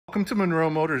Welcome to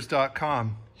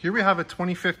MonroeMotors.com. Here we have a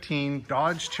 2015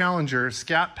 Dodge Challenger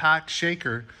Scat Pack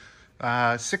Shaker,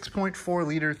 6.4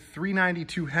 liter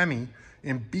 392 Hemi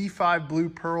in B5 blue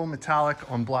pearl metallic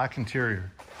on black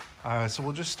interior. So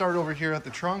we'll just start over here at the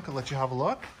trunk and let you have a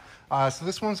look. So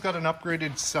this one's got an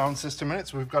upgraded sound system in it.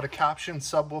 So we've got a Kaption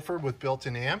subwoofer with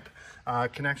built-in amp.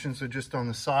 Connections are just on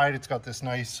the side. It's got this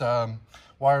nice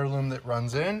wire loom that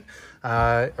runs in.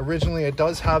 Originally it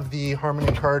does have the Harman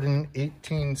 & Kardon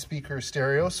 18 speaker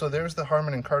stereo. So there's the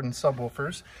Harman & Kardon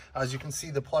subwoofers. As you can see,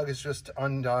 the plug is just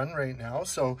undone right now.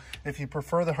 So if you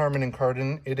prefer the Harman &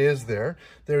 Kardon, it is there.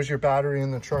 There's your battery in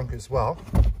the trunk as well.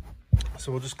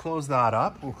 So we'll just close that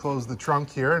up. We'll close the trunk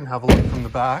here and have a look from the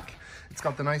back. It's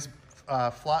got the nice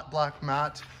flat black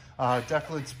matte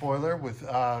decal spoiler with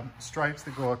stripes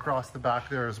that go across the back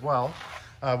there as well.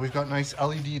 We've got nice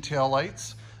LED tail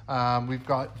lights. We've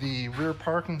got the rear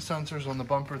parking sensors on the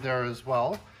bumper there as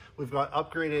well. We've got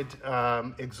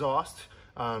upgraded exhaust.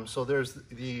 So there's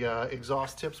the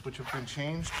exhaust tips which have been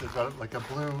changed. They've got like a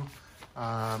blue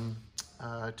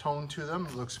tone to them.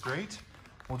 It looks great.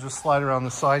 We'll just slide around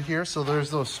the side here. So there's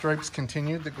those stripes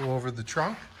continued that go over the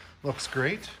trunk. Looks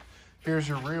great. Here's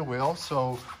your rear wheel.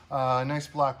 So nice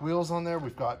black wheels on there.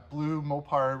 We've got blue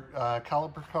Mopar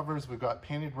caliper covers. We've got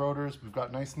painted rotors. We've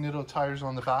got nice Nitto tires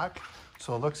on the back.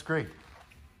 So it looks great.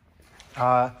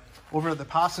 Over at the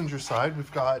passenger side,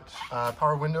 we've got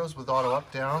power windows with auto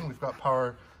up down. We've got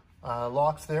power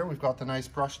locks there. We've got the nice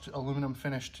brushed aluminum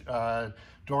finished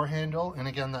door handle. And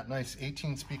again, that nice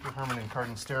 18 speaker Harman &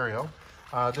 Kardon stereo.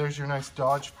 There's your nice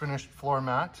Dodge finished floor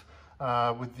mat.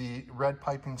 With the red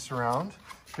piping surround.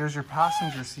 Here's your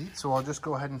passenger seat. So I'll just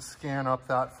go ahead and scan up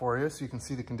that for you so you can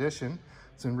see the condition.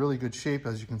 It's in really good shape,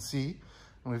 as you can see.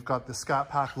 And we've got the Scat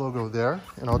Pack logo there.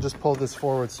 And I'll just pull this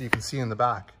forward so you can see in the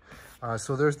back.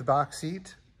 So there's the back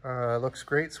seat. Looks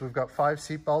great. So we've got 5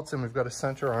 seat belts and we've got a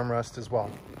center armrest as well.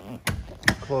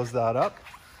 Close that up.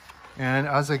 And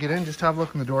as I get in, just have a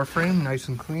look in the door frame, nice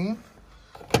and clean.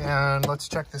 And let's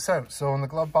check this out. So in the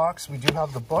glove box, we do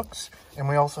have the books and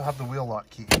we also have the wheel lock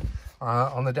key.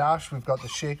 On the dash, we've got the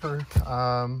Shaker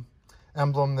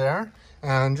emblem there.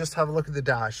 And just have a look at the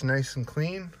dash, nice and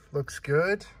clean, looks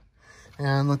good.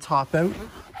 And let's hop out,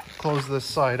 close this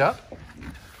side up.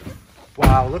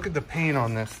 Wow, look at the paint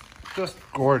on this, just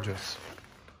gorgeous.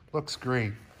 Looks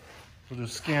great. We'll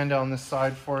just scan down this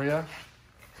side for you.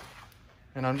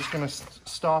 And I'm just gonna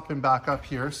stop and back up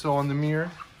here. So on the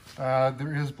mirror,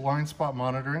 there is blind spot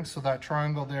monitoring, so that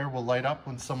triangle there will light up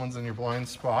when someone's in your blind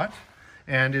spot.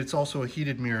 And it's also a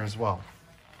heated mirror as well.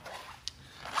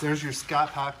 There's your Scat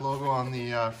Pack logo on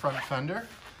the front fender.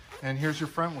 And here's your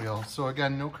front wheel. So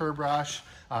again, no curb rash,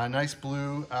 nice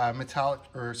blue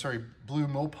blue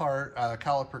Mopar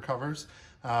caliper covers,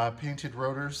 painted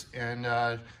rotors,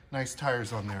 and nice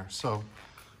tires on there. So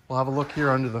we'll have a look here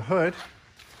under the hood.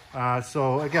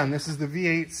 So again, this is the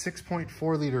V8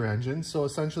 6.4 liter engine. So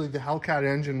essentially the Hellcat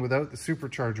engine without the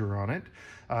supercharger on it.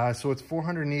 So it's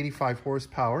 485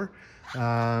 horsepower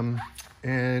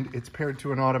and it's paired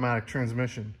to an automatic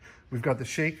transmission. We've got the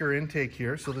Shaker intake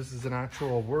here. So this is an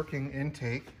actual working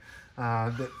intake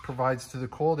that provides to the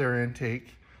cold air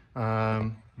intake.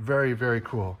 Very, very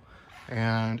cool.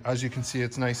 And as you can see,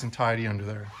 it's nice and tidy under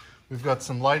there. We've got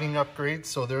some lighting upgrades.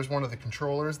 So there's one of the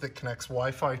controllers that connects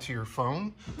Wi-Fi to your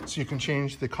phone. So you can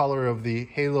change the color of the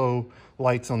halo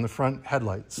lights on the front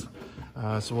headlights.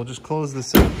 So we'll just close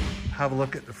this up, have a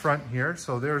look at the front here.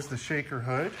 So there's the Shaker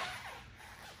hood.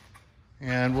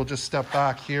 And we'll just step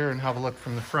back here and have a look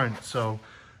from the front. So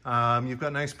you've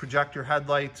got nice projector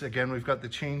headlights. Again, we've got the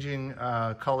changing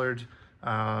colored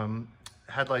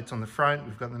headlights on the front.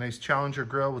 We've got the nice Challenger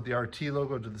grille with the RT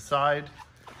logo to the side.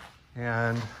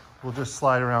 And we'll just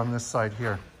slide around this side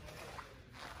here.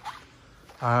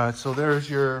 So there's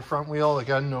your front wheel.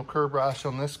 Again, no curb rash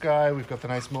on this guy. We've got the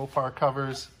nice Mopar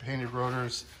covers, painted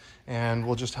rotors, and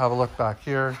we'll just have a look back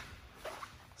here.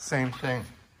 Same thing.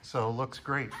 So it looks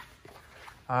great.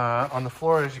 On the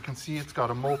floor, as you can see, it's got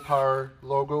a Mopar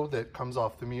logo that comes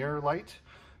off the mirror light.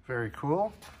 Very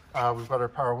cool. We've got our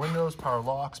power windows, power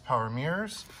locks, power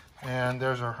mirrors, and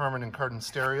there's our Harman & Kardon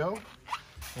stereo.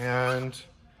 And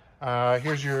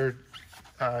here's your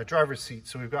driver's seat.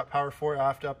 So we've got power fore,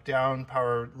 aft, up, down,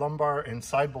 power lumbar, and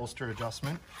side bolster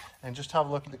adjustment. And just have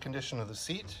a look at the condition of the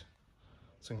seat.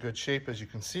 It's in good shape, as you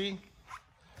can see.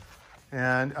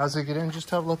 And as I get in, just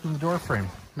have a look in the door frame.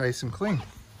 Nice and clean.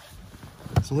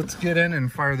 So let's get in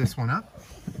and fire this one up.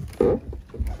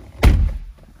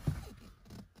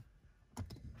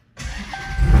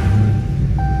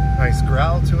 Nice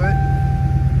growl to it.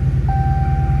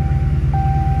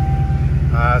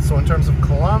 So in terms of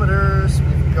kilometers,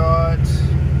 we've got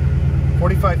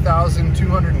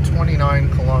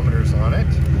 45,229 kilometers on it.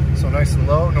 So nice and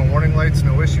low, no warning lights,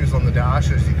 no issues on the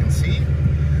dash, as you can see.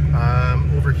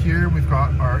 Over here we've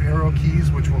got our arrow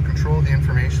keys, which will control the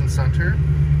information center.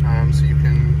 So you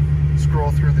can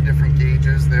scroll through the different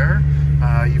gauges there.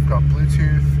 You've got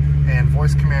Bluetooth and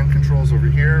voice command controls over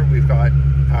here. We've got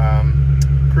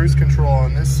cruise control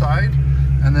on this side.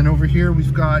 And then over here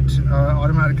we've got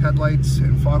automatic headlights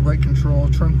and fog light control,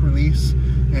 trunk release,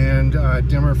 and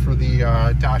dimmer for the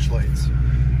dash lights.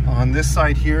 On this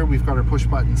side here we've got our push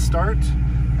button start,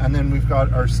 and then we've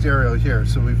got our stereo here.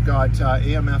 So we've got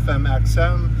AM, FM,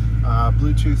 XM,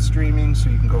 Bluetooth streaming, so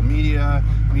you can go media.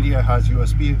 Media has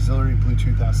USB, auxiliary,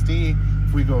 Bluetooth SD.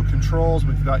 If we go controls,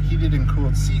 we've got heated and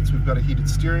cooled seats, we've got a heated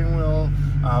steering wheel,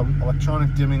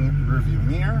 electronic dimming rear view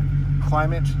mirror,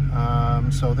 climate,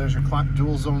 so there's your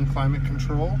dual zone climate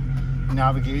control,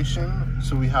 navigation,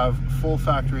 so we have full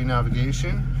factory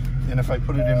navigation, and if I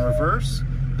put it in reverse,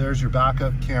 there's your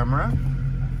backup camera,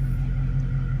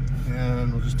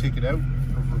 and we'll just take it out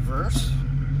of reverse,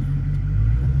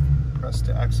 press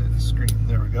to exit the screen,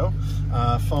 there we go,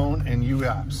 phone and U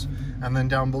apps. And then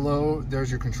down below, there's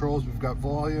your controls. We've got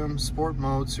volume, sport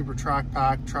mode, super track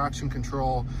pack, traction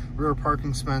control, rear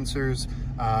parking sensors,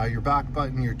 your back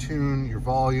button, your tune, your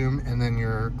volume, and then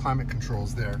your climate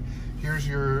controls there. Here's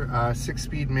your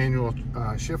 6-speed manual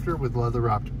shifter with leather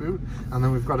wrapped boot. And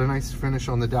then we've got a nice finish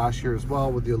on the dash here as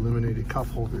well with the illuminated cup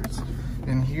holders.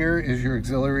 And here is your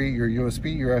auxiliary, your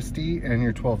USB, your SD, and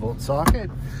your 12-volt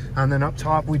socket. And then up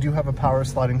top, we do have a power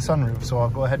sliding sunroof. So I'll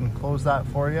go ahead and close that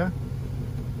for you.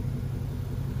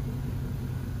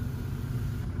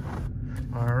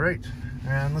 All right,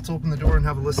 and let's open the door and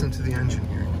have a listen to the engine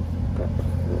here.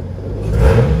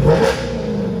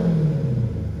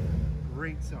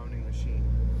 Great sounding machine.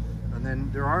 And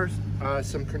then there are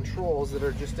some controls that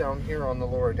are just down here on the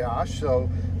lower dash. So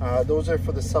those are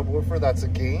for the subwoofer, that's a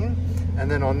gain. And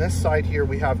then on this side here,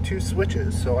 we have 2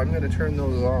 switches. So I'm gonna turn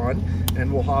those on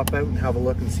and we'll hop out and have a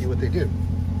look and see what they do.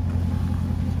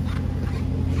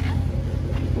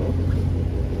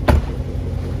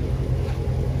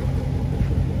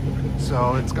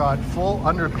 So it's got full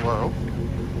underglow,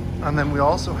 and then we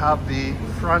also have the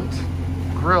front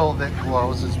grille that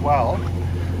glows as well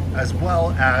as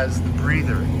the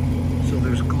breather. So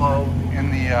there's glow in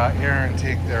the air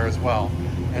intake there as well.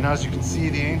 And as you can see,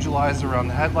 the angel eyes around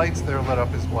the headlights, they're lit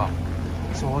up as well.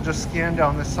 So we'll just scan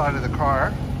down this side of the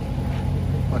car,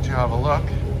 let you have a look.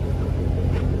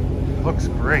 It looks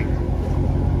great.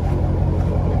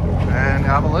 And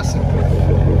have a listen.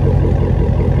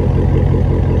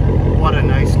 What a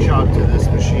nice chug to this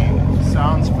machine.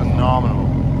 Sounds phenomenal.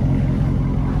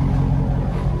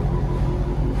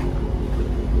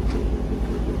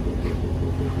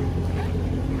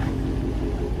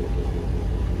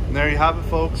 And there you have it,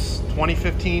 folks.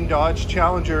 2015 Dodge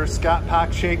Challenger Scat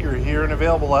Pack Shaker here and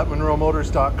available at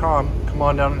MonroeMotors.com. Come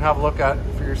on down and have a look at it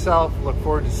for yourself. Look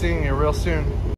forward to seeing you real soon.